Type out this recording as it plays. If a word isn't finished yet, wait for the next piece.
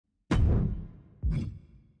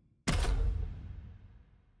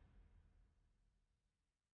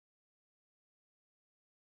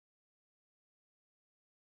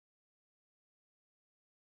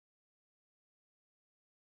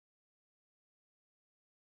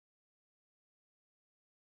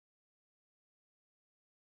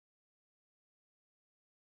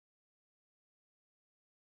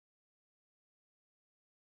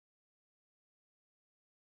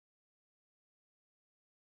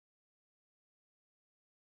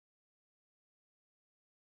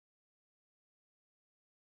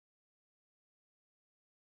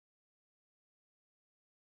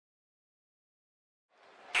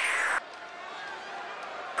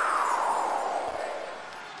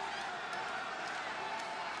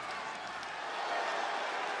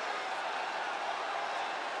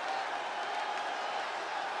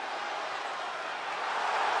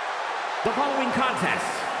The following contest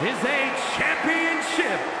is a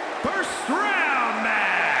championship first round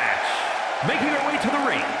match. Making her way to the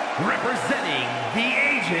ring, representing the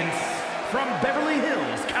agents from Beverly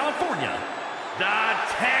Hills, California, the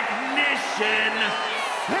Technician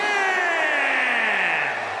Sam!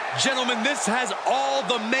 Gentlemen, this has all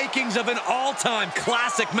the makings of an all-time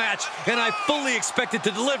classic match, and I fully expect it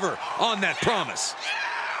to deliver on that promise.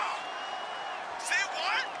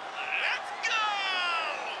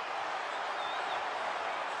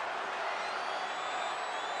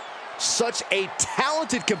 Such a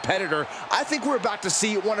talented competitor. I think we're about to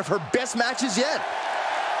see one of her best matches yet.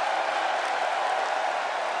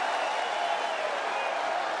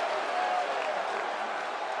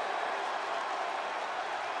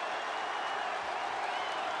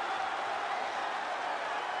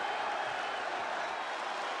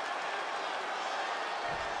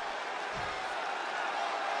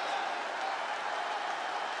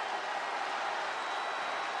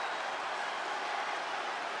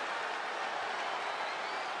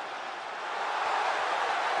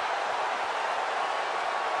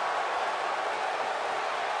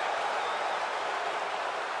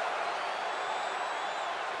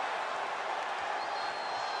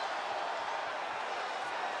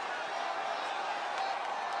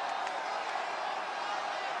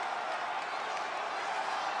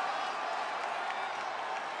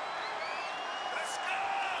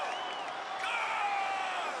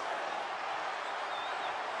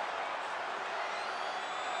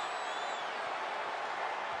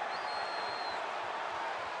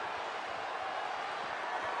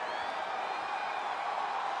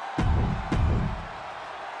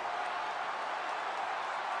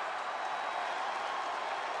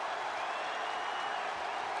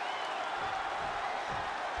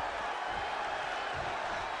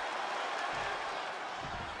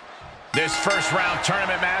 This first round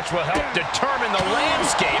tournament match will help determine the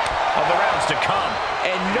landscape of the rounds to come.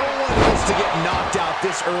 And no one wants to get knocked out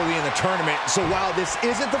this early in the tournament, so while this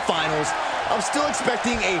isn't the finals, I'm still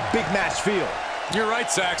expecting a big match feel. You're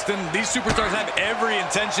right, Saxton. These superstars have every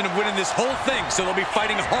intention of winning this whole thing, so they'll be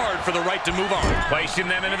fighting hard for the right to move on.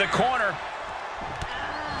 Placing them into the corner.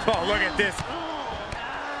 Oh, look at this.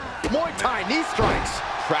 Muay Thai knee strikes.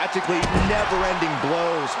 Practically never-ending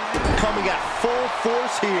blows. Coming at full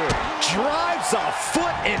force here. Drives a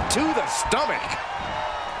foot into the stomach.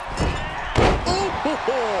 Ooh.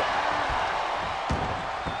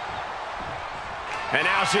 And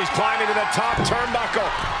now she's climbing to the top turnbuckle.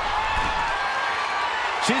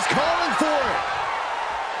 She's calling for it.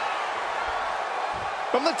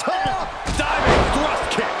 From the top. Diving thrust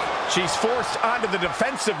kick. She's forced onto the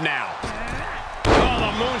defensive now. Oh,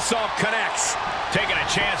 the moonsault connects. Taking a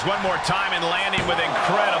chance one more time and landing with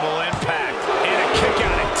incredible impact. And a kick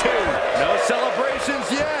out at two. No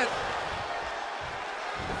celebrations yet.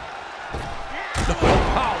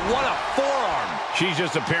 Oh, what a forearm. She's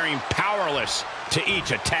just appearing powerless to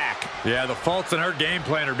each attack. Yeah, the faults in her game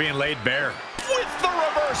plan are being laid bare. With the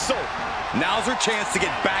reversal. Now's her chance to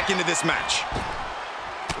get back into this match.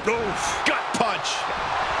 Oof. Gut punch.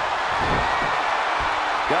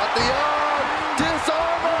 Got the arm.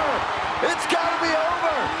 Disarmer. It's got to be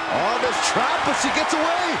over. On this trap, but she gets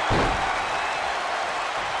away.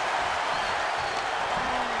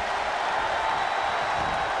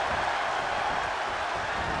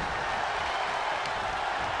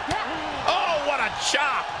 Oh, what a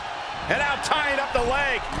chop. And now tying up the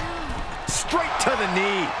leg. Straight to the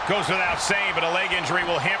knee. Goes without saying, but a leg injury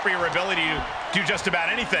will hamper your ability to do just about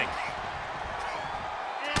anything.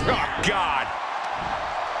 Oh, God.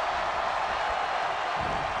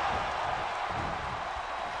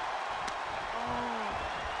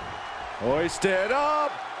 Hoisted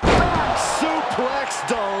up. Suplex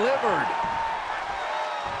delivered.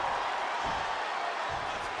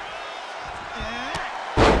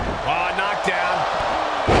 Oh, knockdown.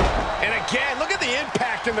 And again, look at the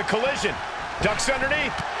impact in the collision. Ducks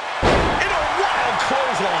underneath. In a wild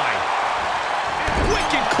clothesline.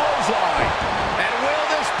 Wicked clothesline. And will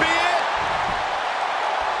this be it?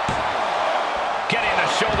 Getting the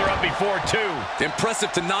shoulder up before two.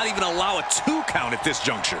 Impressive to not even allow a 2 count at this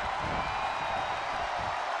juncture.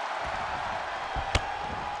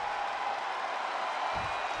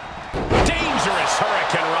 Dangerous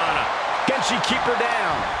Hurricane Rana. Can she keep her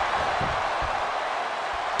down?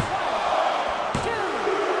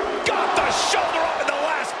 Got the shoulder up in the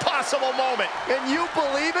last possible moment. Can you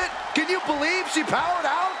believe it? Can you believe she powered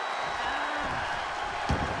out?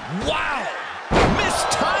 Wow.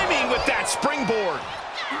 Missed timing with that springboard.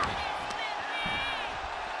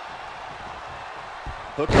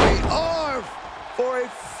 Hooking the arm for a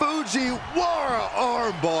Fujiwara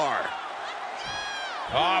armbar.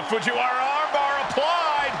 Oh, Fujiwara armbar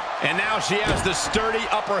applied. And now she has the sturdy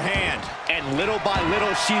upper hand. And little by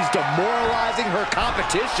little, she's demoralizing her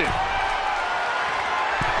competition.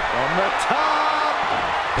 From the top.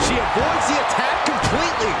 She avoids the attack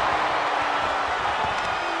completely.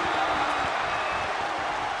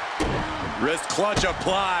 Wrist clutch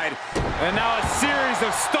applied. And now a series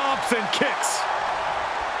of stomps and kicks.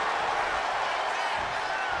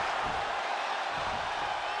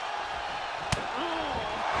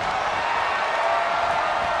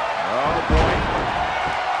 Oh, boy.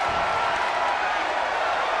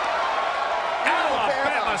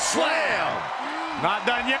 Alabama slam. Not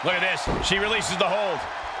done yet. Look at this. She releases the hold.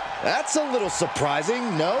 That's a little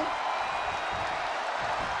surprising, no?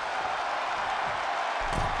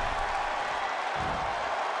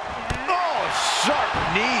 Oh, sharp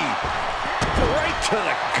knee. Right to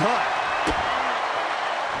the gut.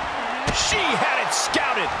 She had it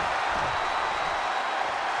scouted.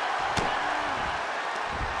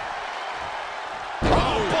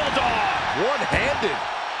 Oh, bulldog. One-handed.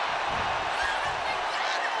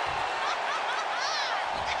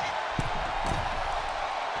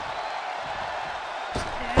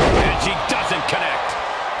 And she doesn't connect.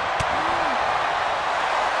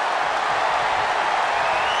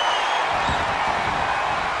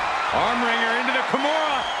 Arm wringer into the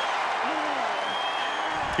Kimura.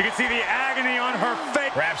 You can see the agony on her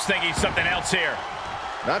face. Perhaps thinking something else here.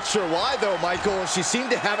 Not sure why, though, Michael. She seemed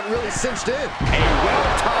to have it really cinched in. A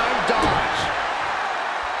well-timed dodge.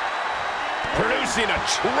 Producing a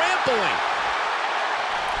trampling.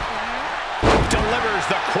 Delivers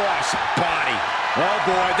the cross body. Oh,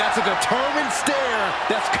 boy, that's a determined stare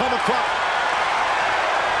that's come across.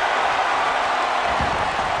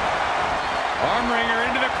 Arm wringer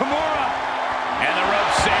into the Kimura. And the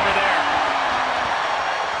rope saver there.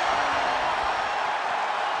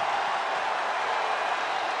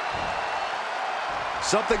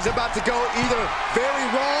 Something's about to go either very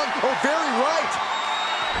wrong or very right.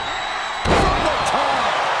 From the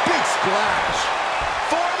top, big splash.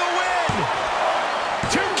 For the win.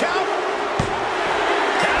 2 count.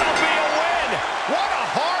 That'll be a win. What a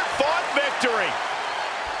hard-fought victory.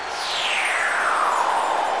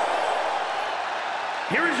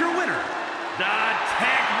 Here is your winner, the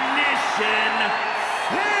Technician,